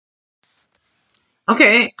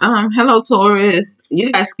Okay, hello Taurus.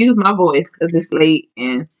 You guys excuse my voice because it's late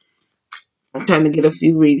and I'm trying to get a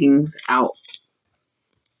few readings out.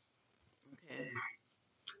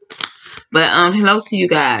 But hello to you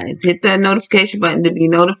guys. Hit that notification button to be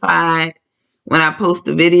notified when I post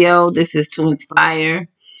a video. This is to inspire.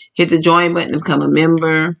 Hit the join button to become a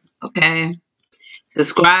member. Okay.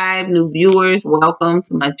 Subscribe, new viewers. Welcome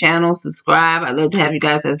to my channel. Subscribe. I'd love to have you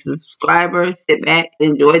guys as subscribers. Sit back,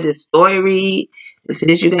 enjoy this story read. This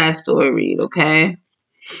is you guys' story read, okay?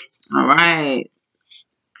 All right.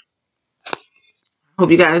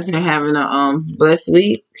 Hope you guys are having a blessed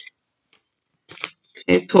week.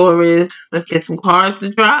 Okay, Taurus, let's get some cards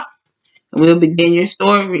to drop and we'll begin your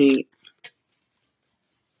story.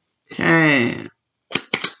 Okay.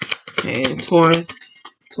 Okay, Taurus.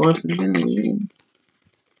 Taurus's energy.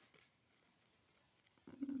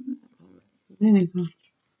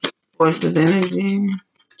 Taurus's energy.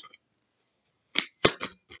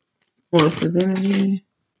 Taurus's energy.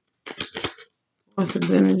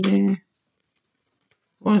 Taurus's energy.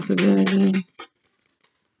 Taurus's energy.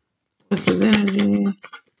 Taurus's energy.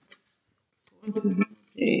 Taurus's energy.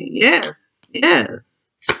 Yes. Yes.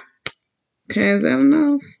 Okay, is that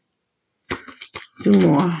enough? Two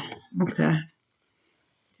more. Okay.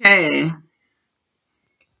 Okay.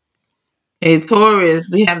 Hey, Taurus,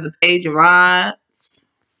 we have the Page of Rods,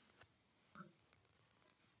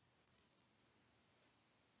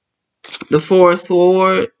 the Four of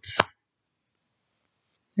Swords.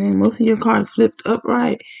 Hey, most of your cards flipped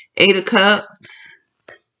upright. Eight of Cups,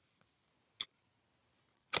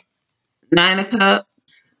 Nine of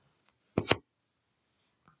Cups,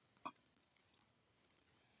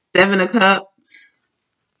 Seven of Cups,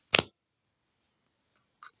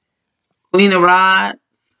 Queen of Rods,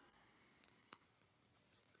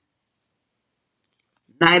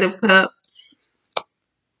 Knight of Cups,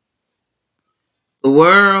 the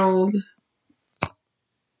World,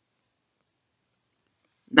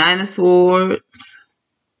 Nine of Swords,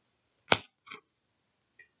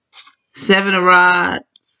 Seven of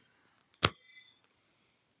Rods,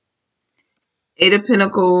 Eight of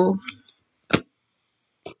Pentacles,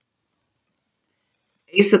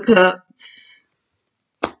 Ace of Cups,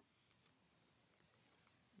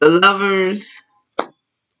 the Lovers,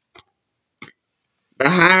 the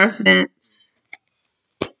Hierophant,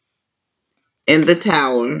 and the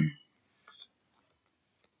Tower.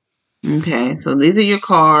 Okay, so these are your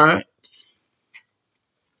cards.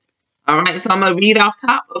 All right, so I'm going to read off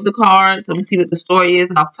top of the cards. I'm going to see what the story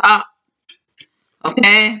is off top.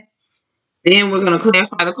 Okay? Then we're going to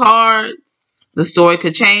clarify the cards. The story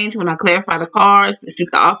could change when I clarify the cards, but you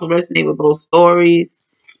can also resonate with both stories.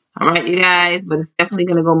 All right, you guys, but it's definitely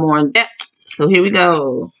going to go more in depth. So here we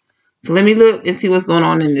go. So let me look and see what's going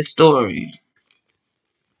on in this story.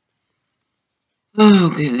 Oh,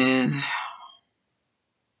 goodness.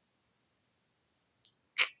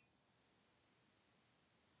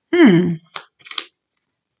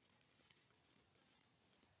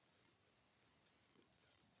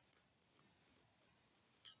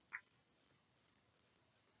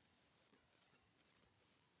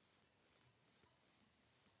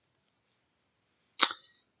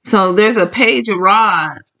 So there's a Page of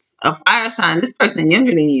Rods, a fire sign. This person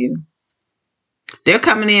younger than you. They're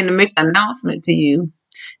coming in to make an announcement to you.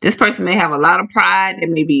 This person may have a lot of pride. They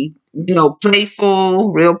may be,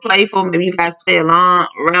 playful, real playful. Maybe you guys play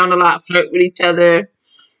around a lot, flirt with each other.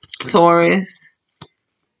 Taurus.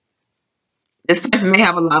 This person may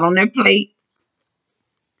have a lot on their plate.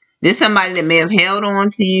 There's somebody that may have held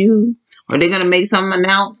on to you, or they're going to make some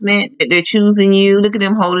announcement that they're choosing you. Look at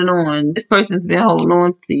them holding on. This person's been holding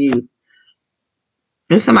on to you.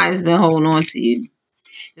 There's somebody that's been holding on to you.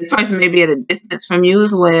 This person may be at a distance from you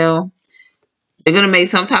as well. They're going to make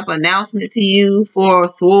some type of announcement to you. Four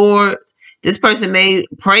of Swords. This person may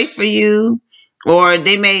pray for you, or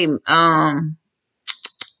they may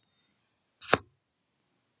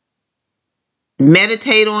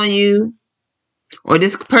meditate on you, or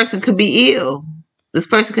this person could be ill. This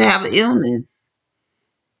person could have an illness,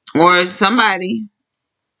 or somebody.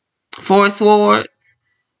 Four of Swords,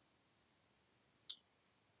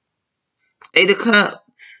 Eight of Cups.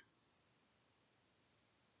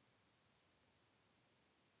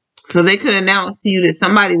 So they could announce to you that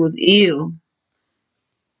somebody was ill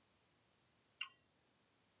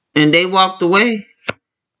and they walked away.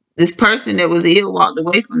 This person that was ill walked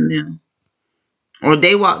away from them, or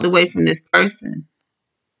they walked away from this person.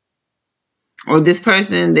 Or this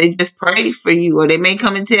person, they just prayed for you. Or they may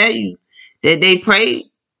come and tell you that they prayed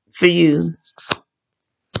for you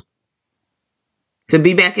to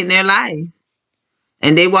be back in their life.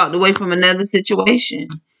 And they walked away from another situation.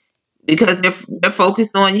 because they're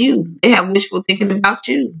focused on you. They have wishful thinking about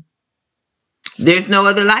you. There's no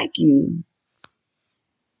other like you.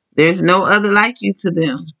 There's no other like you to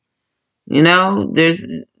them. You know,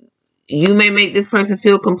 you may make this person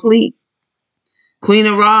feel complete. Queen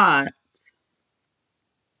of Rods.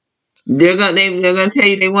 They're gonna tell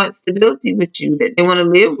you they want stability with you, that they want to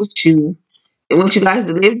live with you. They want you guys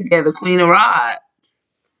to live together, Queen of Rods.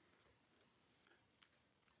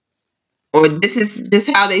 Or this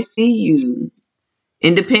how they see you.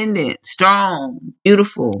 Independent, strong,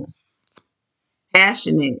 beautiful,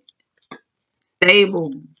 passionate,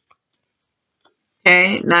 stable.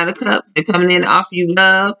 Okay, Nine of Cups. They're coming in to offer you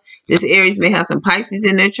love. This Aries may have some Pisces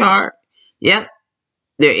in their chart. Yep.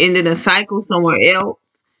 They're ending a cycle somewhere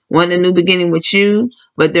else, wanting a new beginning with you,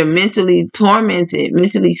 but they're mentally tormented,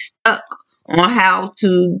 mentally stuck on how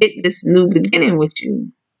to get this new beginning with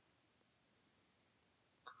you.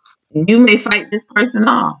 You may fight this person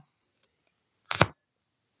off,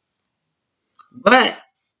 but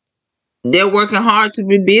they're working hard to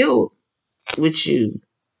rebuild with you.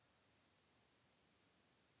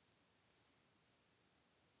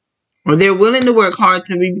 Or they're willing to work hard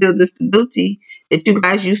to rebuild the stability that you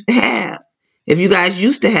guys used to have. If you guys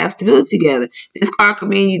used to have stability together, this card could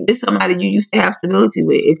mean this somebody you used to have stability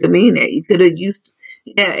with. It could mean that you could have used,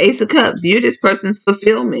 yeah, Ace of Cups. You're this person's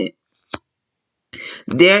fulfillment.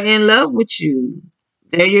 They're in love with you.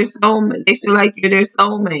 They're your soulmate. They feel like you're their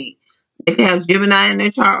soulmate. They can have Gemini in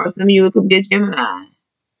their chart, or some of you it could be a Gemini.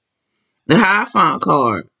 The Hierophant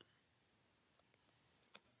card.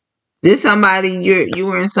 This somebody you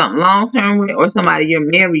were in something long term with, or somebody you're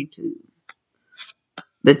married to.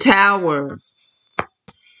 The Tower.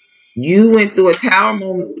 You went through a tower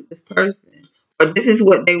moment with this person, but this is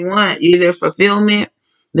what they want. You're their fulfillment.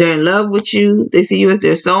 They're in love with you. They see you as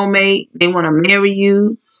their soulmate. They want to marry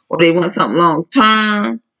you, or they want something long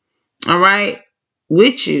term. All right,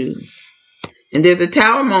 with you. And there's a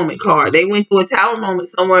tower moment card. They went through a tower moment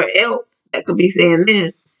somewhere else that could be saying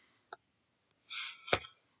this.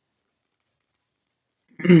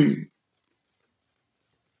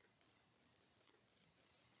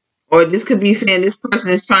 Or this could be saying this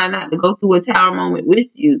person is trying not to go through a tower moment with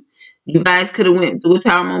you. You guys could have went through a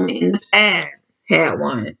tower moment in the past. Had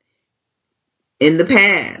one in the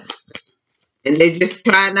past. And they just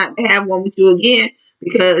try not to have one with you again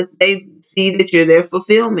because they see that you're their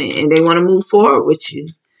fulfillment and they want to move forward with you.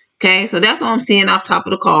 Okay, so that's what I'm seeing off top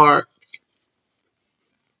of the card.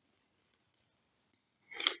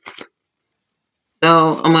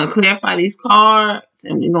 So I'm going to clarify these cards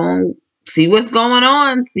and we're going to see what's going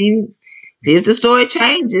on. See if the story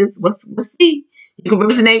changes. Let's see. You can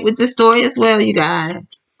resonate with the story as well, you guys.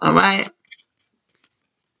 All right.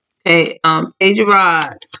 Okay, Page of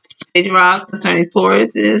Rods. Page of Rods concerning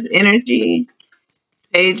Taurus's energy.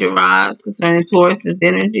 Page of Rods concerning Taurus's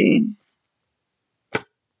energy.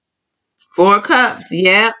 Four of Cups.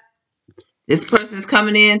 Yep. This person is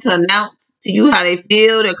coming in to announce to you how they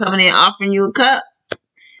feel. They're coming in offering you a cup.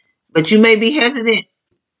 But you may be hesitant.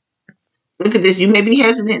 Look at this. You may be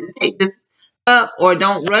hesitant to take this cup or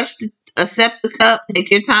don't rush to accept the cup.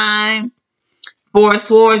 Take your time. Four of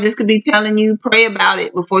Swords. This could be telling you pray about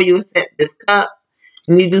it before you accept this cup.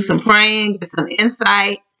 You need to do some praying, get some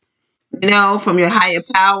insight, you know, from your higher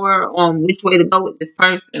power on which way to go with this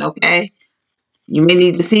person, okay? You may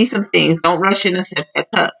need to see some things. Don't rush in and accept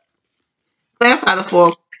that cup. Clarify the Four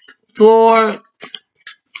of Swords.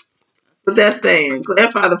 What's that saying?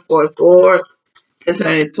 Clarify the Four of Swords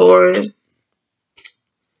concerning Taurus.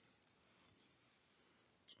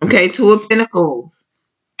 Okay, Two of Pentacles.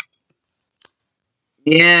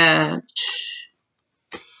 Yeah.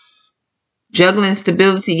 Juggling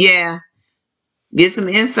stability. Yeah. Get some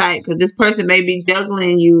insight because this person may be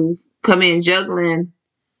juggling you. Come in juggling.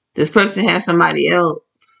 This person has somebody else.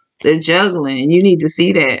 They're juggling. You need to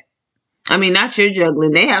see that. I mean, not you're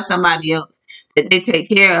juggling. They have somebody else that they take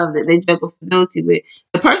care of, that they juggle stability with.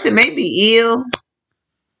 The person may be ill.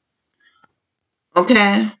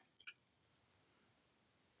 Okay.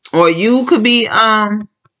 Or you could be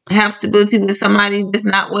have stability with somebody that's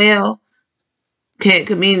not well. Okay, it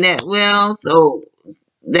could mean that well, so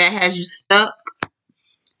that has you stuck.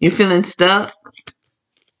 You're feeling stuck.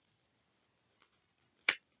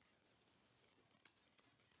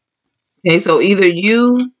 Okay, so either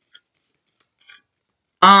you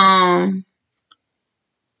have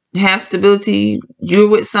stability, you're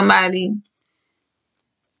with somebody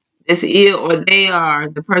that's ill, or they are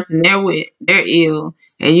the person they're with, they're ill,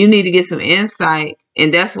 and you need to get some insight,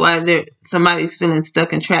 and that's why somebody's feeling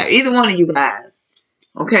stuck and trapped. Either one of you guys.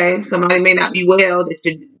 Okay, somebody may not be well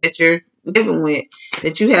that you're living with,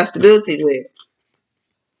 that you have stability with.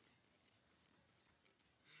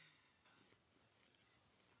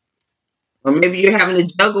 Or maybe you're having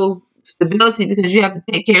to juggle stability because you have to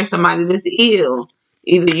take care of somebody that's ill.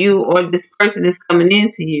 Either you or this person is coming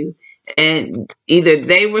into you. And either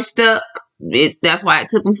they were stuck. That's why it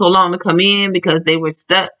took them so long to come in, because they were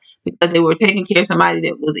stuck, because they were taking care of somebody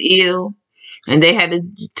that was ill. And they had to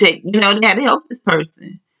they had to help this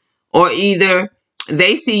person. Or either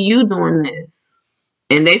they see you doing this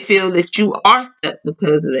and they feel that you are stuck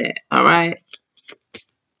because of that. All right.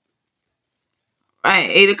 Right.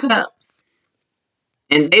 8 of Cups.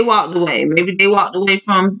 And they walked away. Maybe they walked away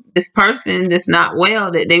from this person that's not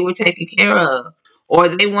well that they were taking care of. Or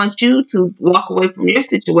they want you to walk away from your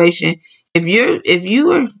situation. If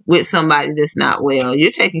you are with somebody that's not well,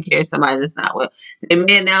 you're taking care of somebody that's not well, they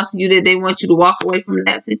may announce to you that they want you to walk away from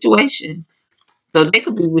that situation. So they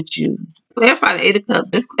could be with you. Clarify the 8 of Cups.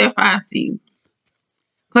 Let's clarify and see.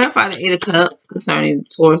 Clarify the 8 of Cups concerning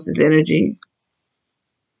Taurus's energy.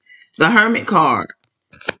 The Hermit card.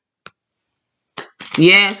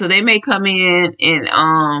 Yeah, so they may come in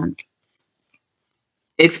and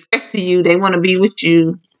express to you they want to be with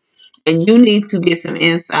you, and you need to get some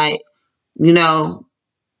insight, you know,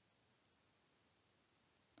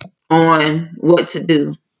 on what to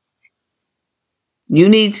do. You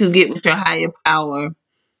need to get with your higher power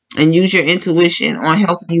and use your intuition on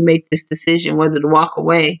helping you make this decision whether to walk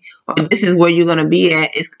away or this is where you're going to be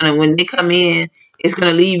at. It's going to, when they come in, it's going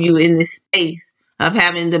to leave you in this space of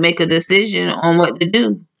having to make a decision on what to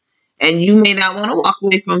do. And you may not want to walk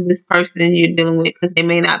away from this person you're dealing with because they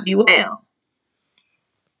may not be well.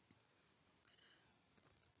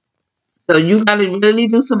 So you got to really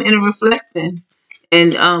do some inner reflecting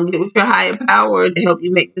and get with your higher power to help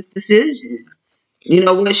you make this decision. You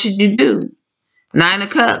know, what should you do? 9 of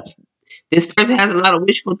Cups. This person has a lot of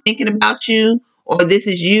wishful thinking about you, or this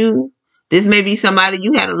is you. This may be somebody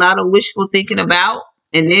you had a lot of wishful thinking about,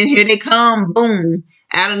 and then here they come, boom,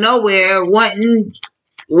 out of nowhere, wanting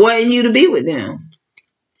you to be with them.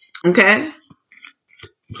 Okay?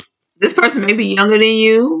 This person may be younger than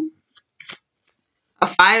you, a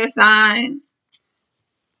fire sign,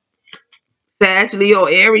 Sag, Leo,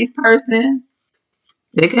 Aries person.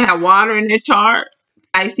 They could have water in their chart.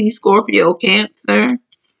 Pisces, Scorpio, Cancer.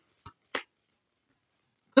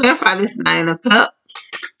 Clarify this 9 of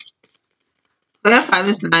Cups. Clarify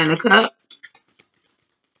this 9 of Cups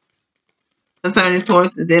concerning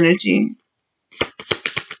Taurus's energy.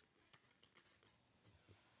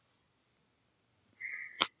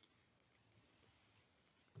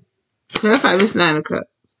 Clarify this 9 of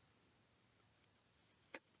Cups.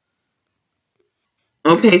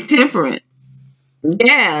 Okay, Temperance.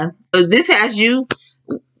 Yeah. So this has you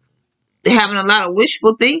having a lot of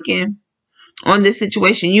wishful thinking on this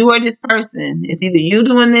situation. You or this person. It's either you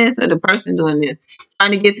doing this or the person doing this.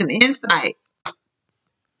 Trying to get some insight,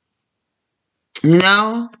 you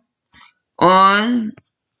know, on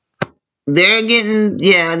they're getting,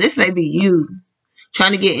 yeah, this may be you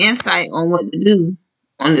trying to get insight on what to do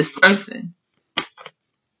on this person.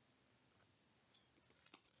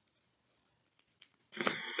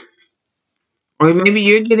 Or maybe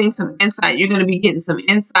you're getting some insight. You're going to be getting some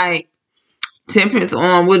insight, Temperance,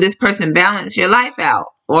 on will this person balance your life out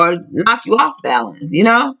or knock you off balance, you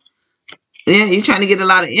know? Yeah, you're trying to get a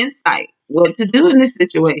lot of insight. What to do in this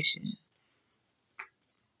situation.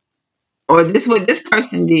 Or this what this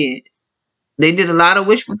person did. They did a lot of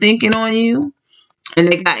wishful thinking on you. And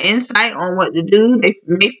they got insight on what to do. They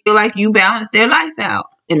may feel like you balanced their life out.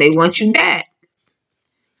 And they want you back.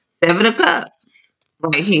 7 of Cups.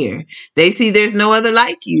 Right here. They see there's no other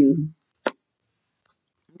like you.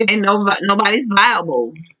 Okay, nobody's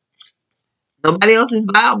viable. Nobody else is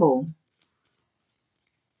viable.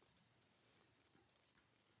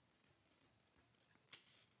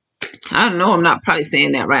 I don't know. I'm not probably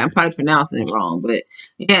saying that right. I'm probably pronouncing it wrong. But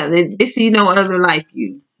yeah, they see no other like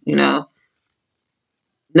you. You know,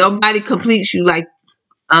 nobody completes you like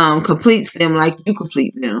completes them like you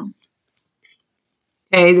complete them.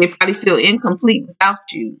 Okay, they probably feel incomplete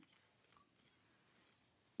without you.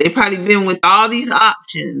 They probably been with all these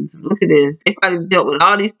options. Look at this. They probably dealt with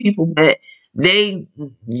all these people, but they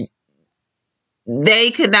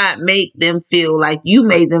could not make them feel like you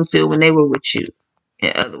made them feel when they were with you.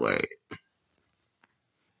 In other words.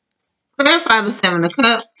 Clarify the 7 of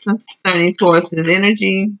Cups concerning Taurus's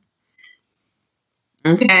energy.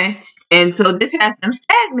 Okay. And so this has them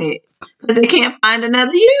stagnant because they can't find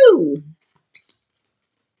another you.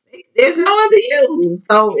 There's no other you.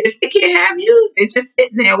 So if they can't have you, they're just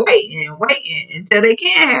sitting there waiting until they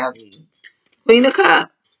can have you. Queen of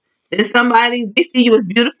Cups. There's somebody, they see you as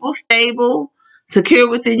beautiful, stable, secure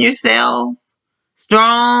within yourself,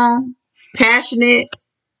 strong, passionate.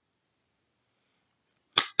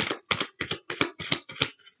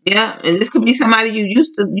 Yeah, and this could be somebody you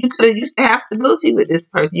could have used to have stability with this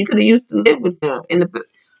person. You could have used to live with them in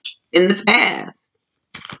the past.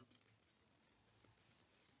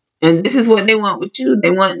 And this is what they want with you.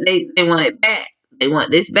 They want it back. They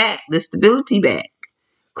want this back, the stability back.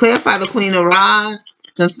 Clarify the Queen of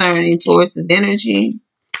Rods concerning Taurus's energy.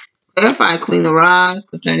 Clarify Queen of Rods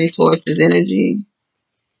concerning Taurus's energy.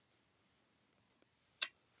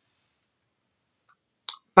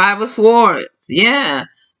 Five of Swords. Yeah.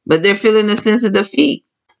 But they're feeling a sense of defeat.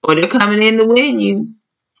 Or they're coming in to win you.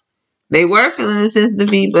 They were feeling a sense of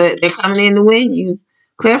defeat, but they're coming in to win you.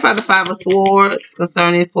 Clarify the Five of Swords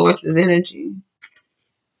concerning Taurus's energy.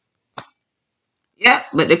 Yep,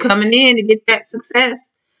 but they're coming in to get that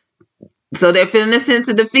success. So they're feeling a sense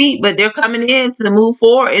of defeat, but they're coming in to move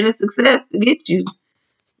forward in a success to get you.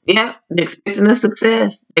 Yep, they're expecting a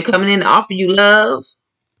success. They're coming in to offer you love.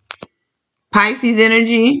 Pisces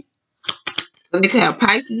energy. So they could have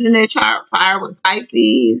Pisces in their chart. Fire with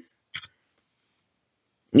Pisces.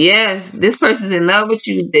 Yes, this person's in love with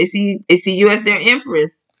you. They see you as their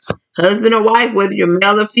empress. Husband or wife, whether you're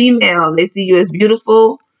male or female, they see you as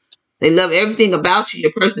beautiful. They love everything about you,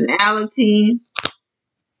 your personality.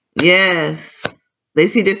 Yes. They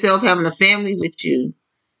see themselves having a family with you.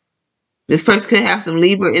 This person could have some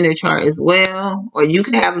Libra in their chart as well. Or you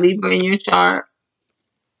could have Libra in your chart.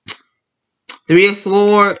 Three of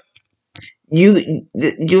Swords.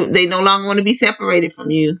 They no longer want to be separated from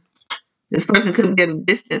you. This person could be at a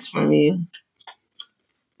distance from you.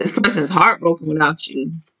 This person's heartbroken without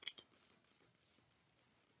you.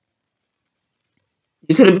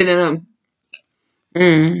 You could have been in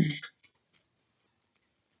a...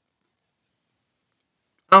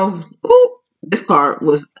 Oh, ooh, this card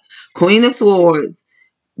was Queen of Swords.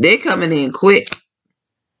 They're coming in quick.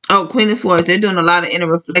 Oh, Queen of Swords. They're doing a lot of inner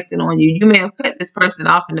reflecting on you. You may have cut this person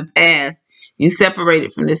off in the past. You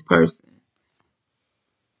separated from this person.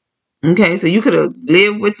 Okay, so you could have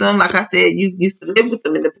lived with them. Like I said, you used to live with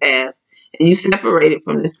them in the past. And you separated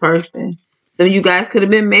from this person. So you guys could have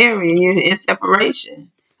been married and you're in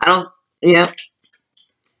separation. Yeah.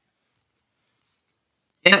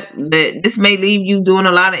 Yeah, but this may leave you doing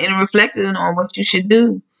a lot of inner reflecting on what you should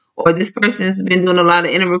do. Or this person's been doing a lot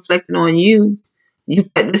of inner reflecting on you. You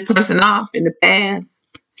cut this person off in the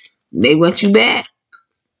past. They want you back.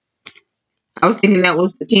 I was thinking that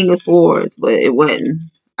was the King of Swords, but it wasn't.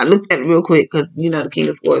 I looked at it real quick because, the King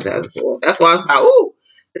of Swords has a sword. That's why I was like, ooh,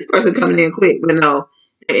 this person coming in quick. But no,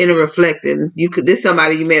 they're inner reflecting. This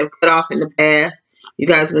somebody you may have cut off in the past. You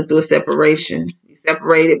guys went through a separation. You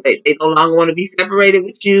separated, but they no longer want to be separated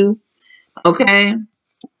with you. Okay?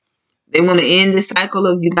 They want to end the cycle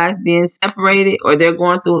of you guys being separated, or they're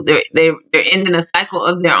going through, they're ending a cycle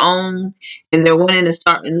of their own, and they're wanting to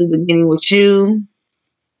start a new beginning with you.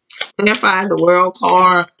 Clarify the World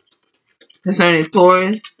card concerning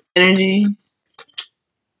Taurus energy.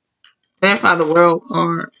 Clarify the World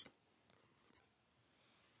card.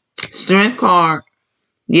 Strength card.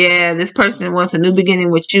 Yeah, this person wants a new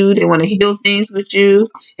beginning with you. They want to heal things with you.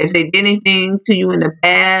 If they did anything to you in the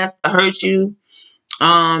past to hurt you,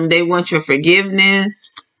 they want your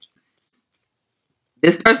forgiveness.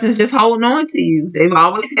 This person's just holding on to you. They've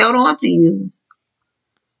always held on to you.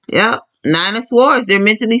 Yep. Nine of Swords. They're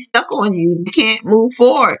mentally stuck on you. They can't move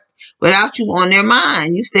forward without you on their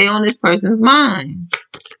mind. You stay on this person's mind.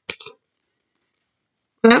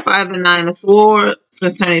 Clarify the Nine of Swords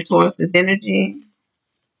concerning Taurus's energy.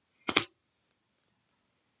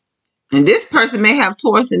 And this person may have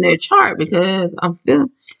Taurus in their chart because I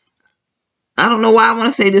don't know why I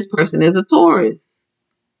want to say this person is a Taurus.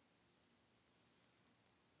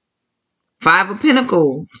 Five of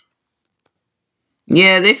Pentacles.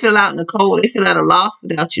 Yeah, they feel out in the cold. They feel at a loss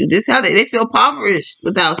without you. This is how they feel impoverished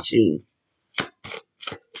without you.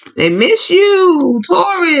 They miss you,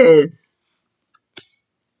 Taurus.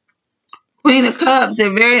 Queen of Cups.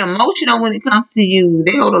 They're very emotional when it comes to you.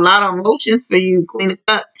 They hold a lot of emotions for you, Queen of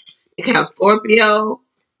Cups. They can have Scorpio.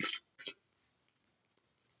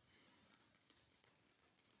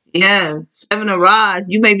 Yes. Seven of Rods.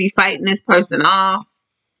 You may be fighting this person off.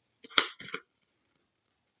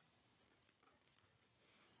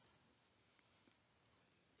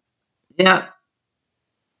 Yep.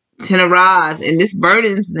 Ten of Rods. And this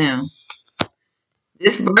burdens them.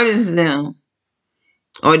 This burdens them.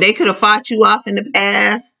 Or they could have fought you off in the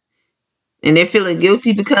past and they're feeling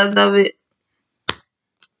guilty because of it.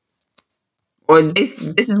 Or this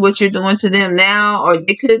is what you're doing to them now. Or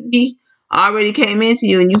they could be already came into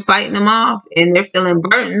you and you fighting them off and they're feeling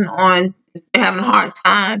burdened on, they're having a hard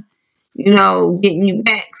time, getting you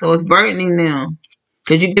back. So it's burdening them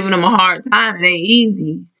because you're giving them a hard time. It ain't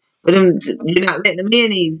easy. For them, you're not letting them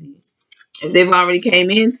in easy. If they've already came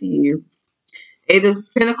into you. Eight of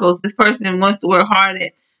Pentacles, this person wants to work hard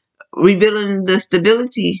at rebuilding the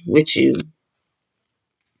stability with you.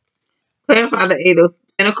 Clarify the Eight of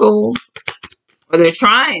Pentacles, or they're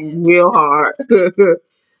trying real hard.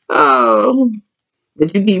 Oh,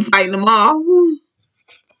 but you keep fighting them off.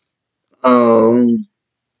 Oh,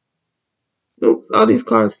 oops, all these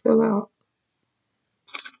cards fell out.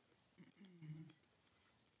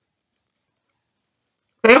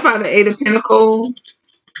 Clarify the Eight of Pentacles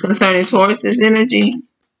concerning Taurus's energy.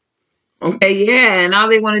 Okay, yeah, and all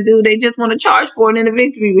they want to do, they just want to charge for it in a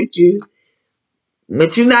victory with you.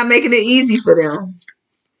 But you're not making it easy for them.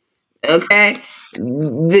 Okay?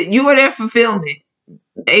 You are their fulfillment.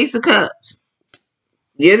 The Ace of Cups.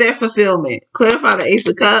 You're their fulfillment. Clarify the Ace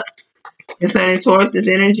of Cups concerning Taurus's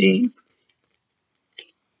energy.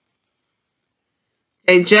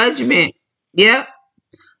 A judgment. Yep.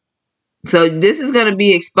 So this is going to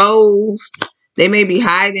be exposed. They may be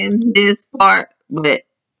hiding this part, but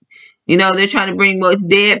you know, they're trying to bring what's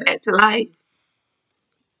dead back to life.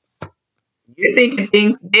 You're thinking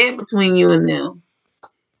things dead between you and them.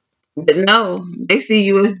 But no, they see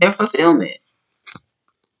you as their fulfillment.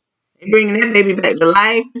 They're bringing that baby back to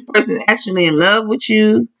life. This person's actually in love with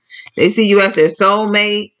you. They see you as their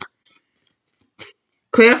soulmate.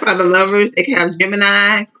 Clarify the lovers. They can have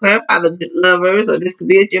Gemini. Clarify the lovers, or this could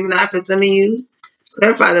be a Gemini for some of you.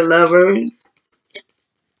 Clarify the lovers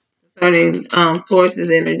concerning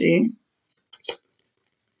Taurus's energy.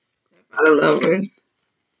 Clarify the lovers.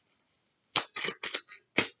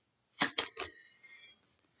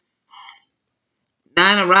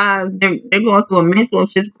 Nine of Rods. They're going through a mental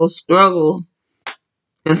and physical struggle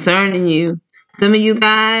concerning you. Some of you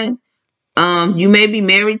guys, you may be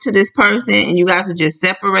married to this person and you guys are just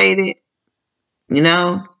separated, you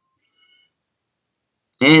know.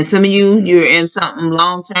 And some of you, you're in something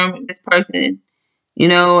long term with this person, you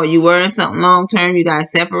know, or you were in something long term, you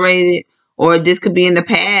guys separated, or this could be in the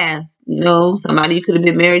past, you know, somebody you could have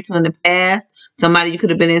been married to in the past, somebody you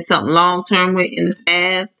could have been in something long term with in the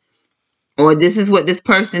past, or this is what this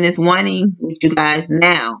person is wanting with you guys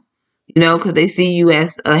now, you know, because they see you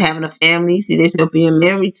as having a family, see themselves being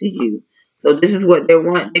married to you. So this is what they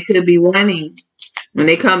want. They could be wanting. When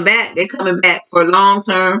they come back, they're coming back for long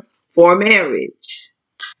term, for marriage.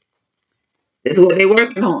 This is what they're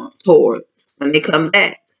working on towards when they come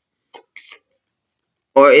back.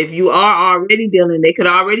 Or if you are already dealing, they could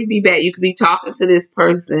already be back. You could be talking to this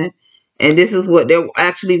person, and this is what they're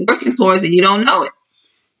actually working towards, and you don't know it.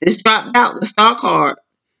 This dropped out, the star card.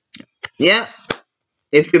 Yep.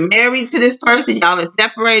 If you're married to this person, y'all are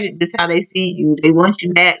separated. This is how they see you. They want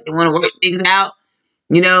you back. They want to work things out.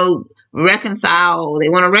 You know, reconcile. They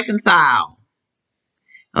want to reconcile.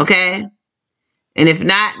 Okay? And if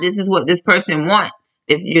not, this is what this person wants.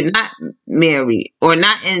 If you're not married or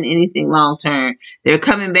not in anything long term, they're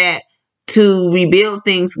coming back to rebuild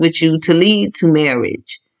things with you, to lead to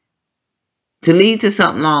marriage, to lead to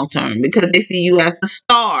something long term, because they see you as a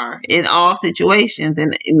star in all situations.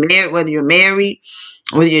 And whether you're married,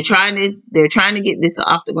 whether they're trying to get this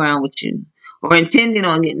off the ground with you, or intending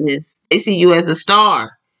on getting this. They see you as a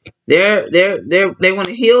star. They want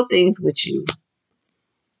to heal things with you.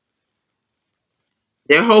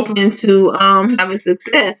 They're hoping to have a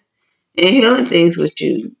success in healing things with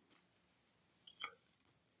you.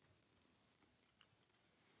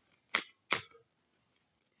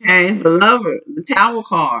 Okay, the lover, the tower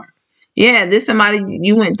card. Yeah, this somebody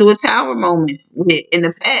you went through a tower moment with in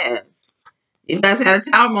the past. You guys had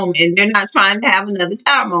a tower moment, and they're not trying to have another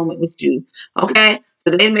tower moment with you. Okay, so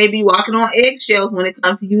they may be walking on eggshells when it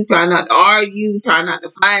comes to you, trying not to argue, trying not to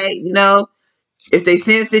fight. You know, if they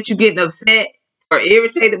sense that you're getting upset or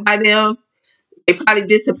irritated by them, they probably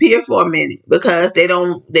disappear for a minute because they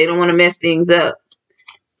don't want to mess things up.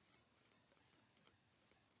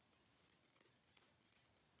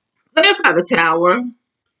 Clarify the tower.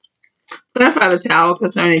 Clarify the tower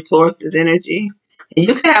concerning Taurus's energy. And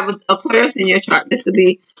you could have Aquarius in your chart. This could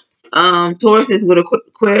be Tauruses with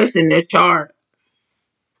Aquarius in their chart.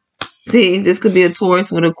 See, this could be a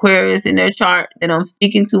Taurus with Aquarius in their chart that I'm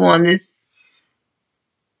speaking to on this.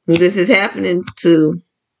 This is happening to.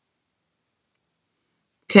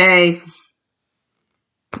 Okay.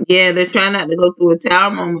 Yeah, they're trying not to go through a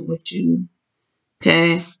tower moment with you.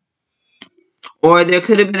 Okay. Or there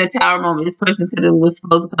could have been a tower moment. This person was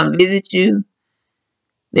supposed to come visit you.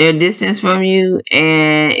 They're distance from you,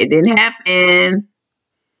 and it didn't happen.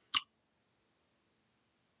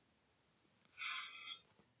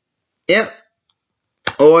 Yep.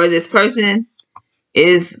 Or this person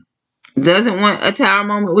doesn't want a tower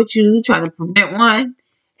moment with you, trying to prevent one,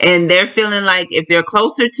 And they're feeling like if they're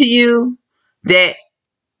closer to you, that,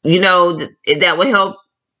 you know, that will help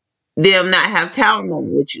them not have tower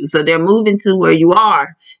moment with you. So they're moving to where you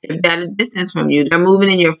are. If they're at a distance from you, they're moving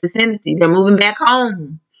in your vicinity. They're moving back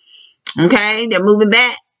home. Okay? They're moving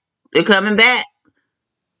back. They're coming back.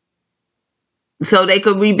 So they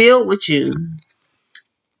could rebuild with you.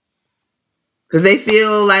 Because they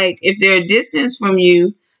feel like if they're a distance from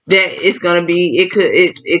you, that it's gonna be,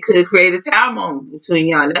 it could create a tower moment between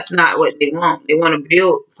y'all. That's not what they want. They want to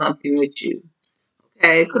build something with you.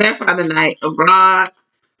 Okay, clarify the Knight of Rods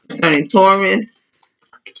concerning Taurus.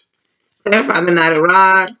 Clarify the Knight of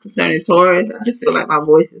Rods concerning Taurus. I just feel like my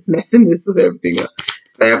voice is messing this with everything up.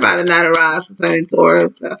 Clarify the Knight of Rods concerning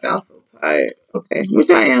Taurus. That sounds so tired. Okay, which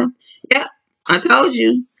I am. Yep, I told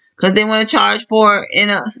you. Because they want to charge for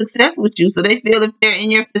success with you. So they feel if they're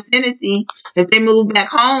in your vicinity, if they move back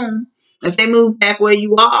home, if they move back where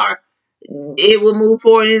you are, it will move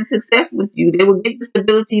forward in success with you. They will get the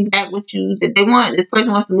stability back with you that they want. This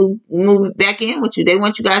person wants to move back in with you. They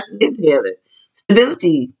want you guys to live together.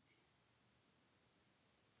 Stability.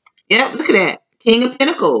 Yep, look at that. King of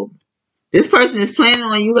Pentacles. This person is planning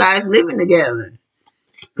on you guys living together.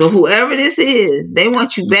 So whoever this is, they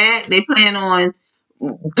want you back. They plan on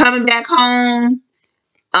coming back home,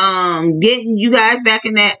 getting you guys back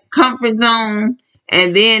in that comfort zone,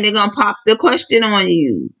 and then they're gonna pop the question on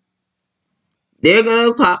you. They're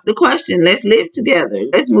gonna pop the question. Let's live together.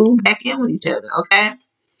 Let's move back in with each other. Okay.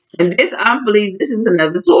 And this, I believe, this is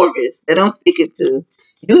another Taurus that I'm speaking to.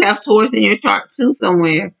 You have Taurus in your chart too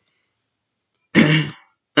somewhere.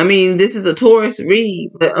 I mean, this is a Taurus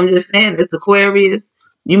read, but I'm just saying it's Aquarius.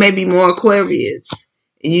 You may be more Aquarius,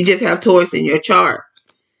 and you just have Taurus in your chart.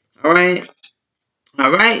 All right.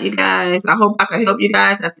 All right, you guys. I hope I could help you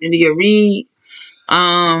guys. That's the end of your read.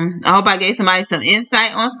 I hope I gave somebody some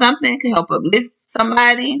insight on something, could help uplift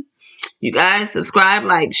somebody. You guys subscribe,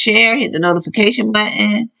 like, share, hit the notification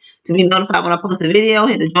button to be notified when I post a video.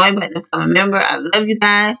 Hit the join button to become a member. I love you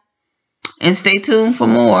guys. And stay tuned for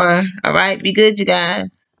more. All right. Be good, you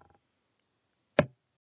guys.